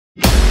So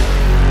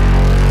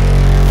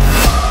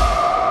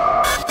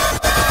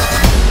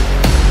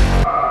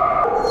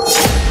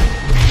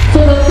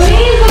the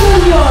praise of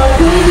Allure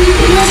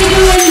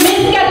 2022 in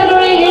this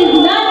category is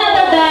none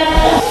other than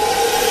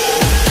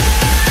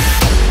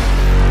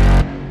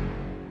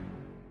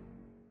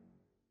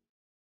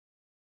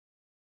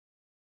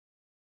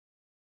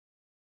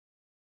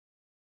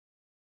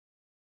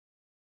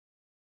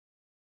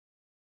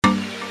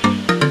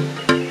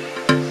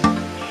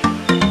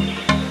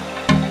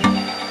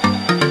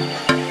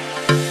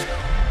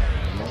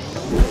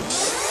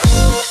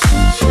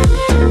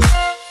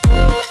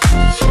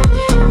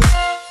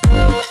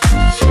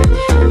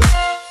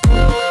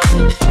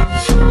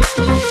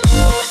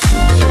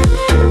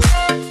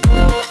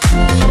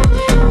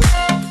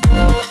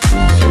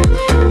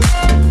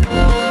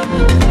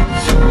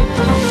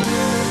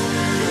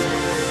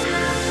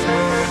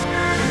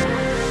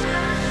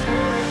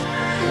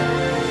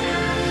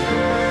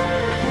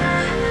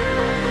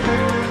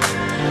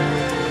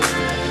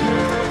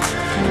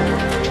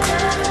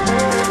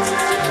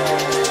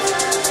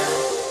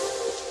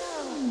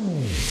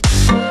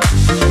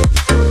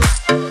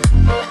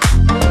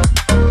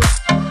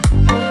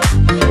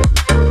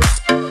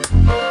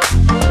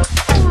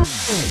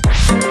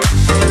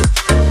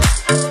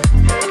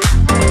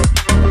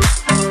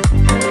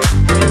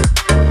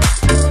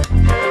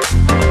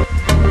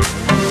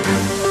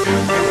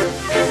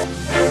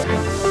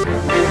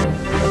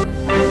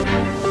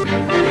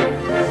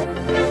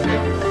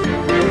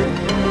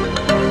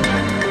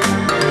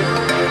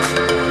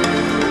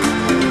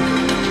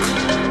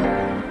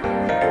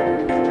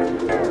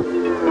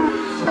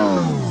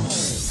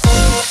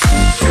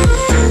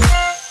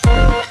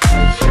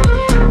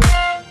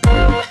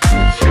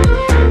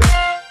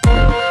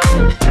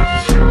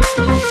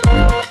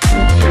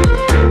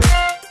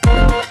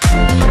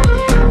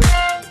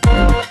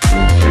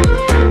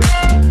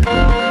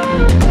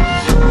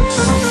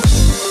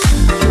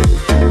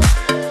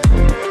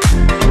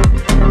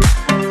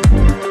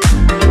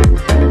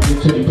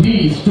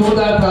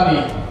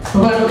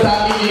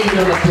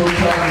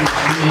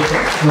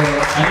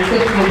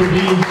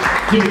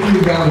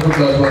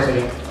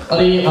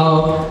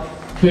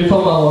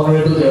platform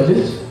honorable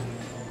judges.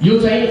 यो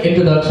चाहिँ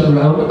introduction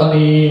round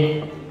अनि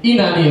यी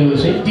नानीहरु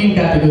चाहिँ तीन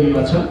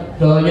क्याटेगोरीमा छन्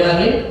र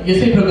यहाँले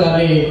यसै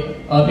प्रकारले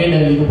निर्णय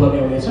लिनुपर्ने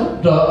हुनेछ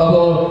र अब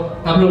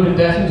हाम्रो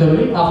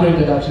कन्टेस्टेन्टहरुले आफ्नो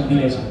introduction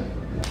दिनेछन्.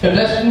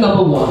 Contestant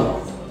number 1.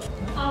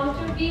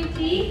 Outer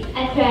beauty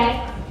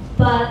attracts,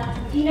 but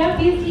inner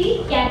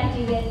beauty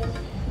captivates.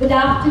 Good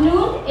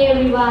afternoon,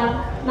 everyone.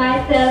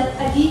 Myself,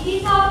 Aditi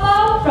Thapa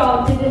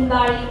from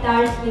Pidanbari,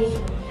 Darjeeling,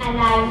 and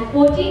I am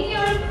 14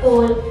 years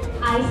old.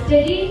 I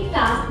study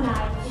class 9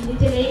 in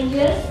Little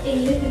Angels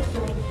English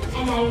School,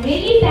 and I am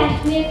really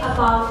passionate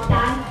about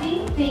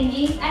dancing,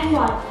 singing, and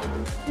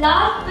modeling.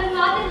 Last but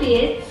not the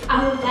least, I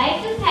would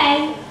like to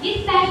thank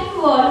GEET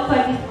Fashion World for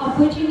this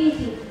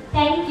opportunity.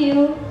 Thank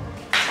you.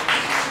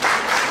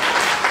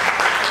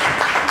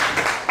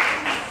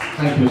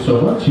 Thank you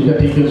so much. You can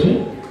take your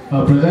seat.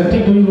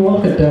 Presenting to you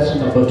all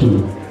contestant number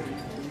 2.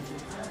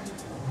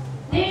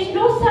 There is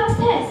no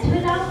success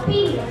without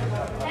failure,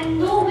 and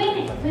no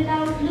winning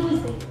without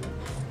losing.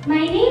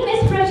 My name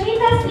is plzzz.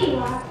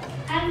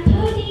 I'm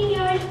 13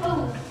 years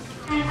old,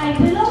 and I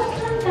belong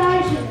from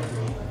Darjeeling.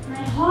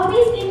 My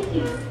hobbies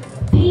include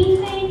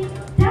painting,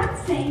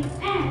 dancing,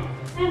 and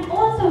I'm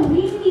also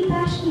really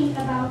passionate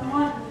about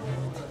modeling.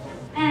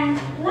 And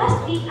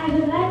lastly, I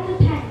would like to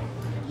thank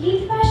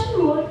GEET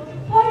Fashion World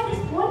for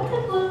this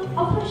wonderful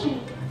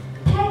opportunity.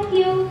 Thank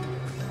you.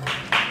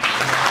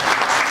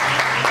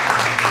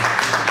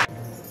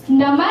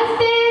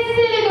 Namaste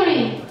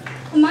Siliguri.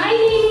 My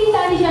name is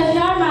Tanisha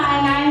Sharma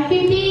and I am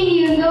 15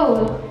 years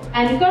old.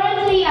 And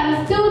currently I'm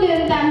a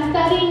student. I'm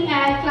studying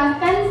at class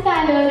 10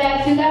 standard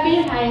at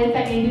Sudapir Higher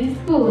Secondary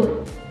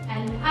School.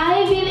 And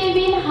I believe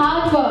in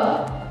hard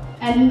work.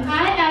 And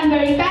I am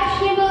very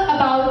passionate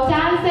about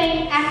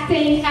dancing,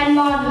 acting and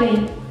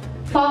modeling.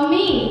 For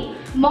me,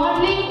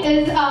 modeling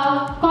is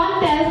a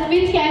contest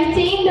which can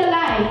change the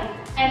life.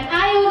 And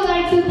I would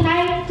like to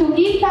thank to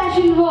GEET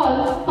Fashion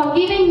World for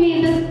giving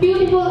me this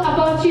beautiful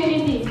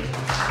opportunity.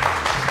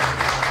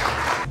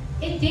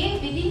 A day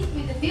begins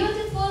with a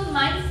beautiful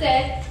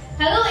mindset.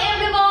 Hello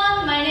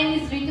everyone, my name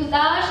is Ritu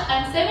Dash.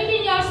 I'm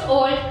 17 years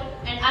old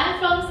and I'm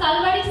from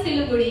Salwadi,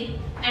 Siliguri.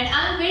 And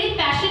I'm very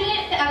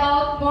passionate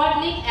about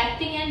modeling,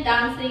 acting and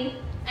dancing.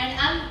 And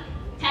I'm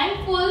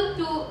thankful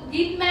to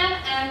GEET ma'am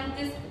and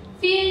this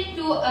field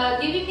to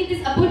giving me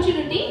this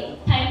opportunity.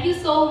 Thank you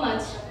so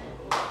much.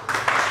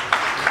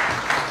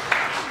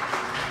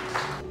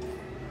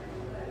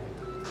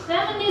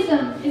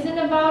 Feminism isn't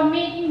about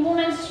making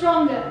women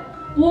stronger.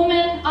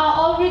 Women are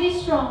already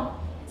strong.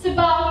 It's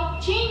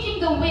about changing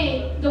the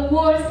way the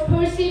world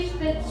perceives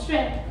their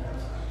strength.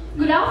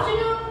 Good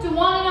afternoon to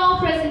one and all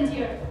present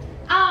here.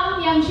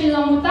 I'm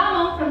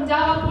Tamang from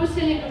Davapur,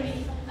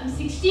 Siliguri. I'm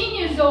 16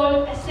 years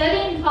old. I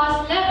study in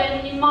class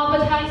 11 in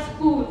Mabad High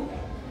School.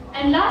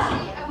 And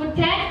lastly, I would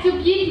thank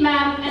to GEET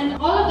ma'am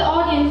and all of the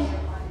audience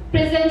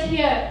present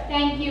here.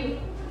 Thank you.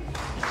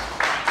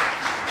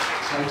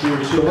 Thank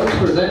you so much.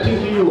 Presenting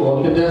to you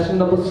all contestant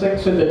number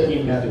 6 in the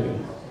team category.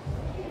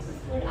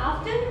 Good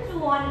afternoon to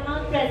one and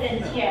all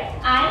present here.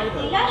 I am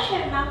Leela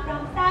Sharma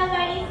from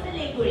Salwari,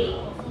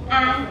 Siliguri,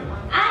 and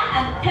I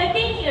am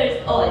 13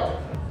 years old.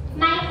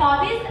 My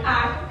hobbies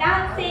are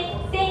dancing,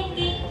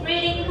 singing,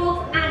 reading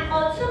books, and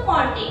also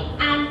modeling.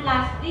 And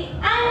lastly,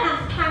 I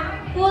am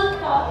thankful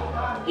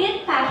for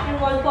GEET Fashion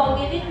World for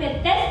giving me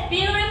this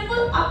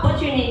beautiful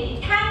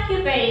opportunity. Thank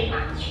you very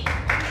much.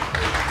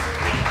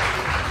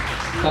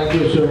 Thank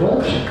you so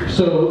much.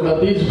 So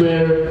these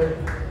were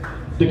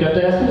the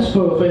contestants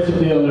for Face of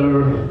the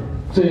Allure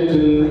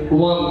Season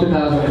 1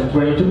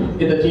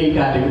 2022 in the team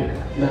category.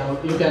 Now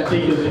you can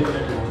take your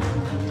seat.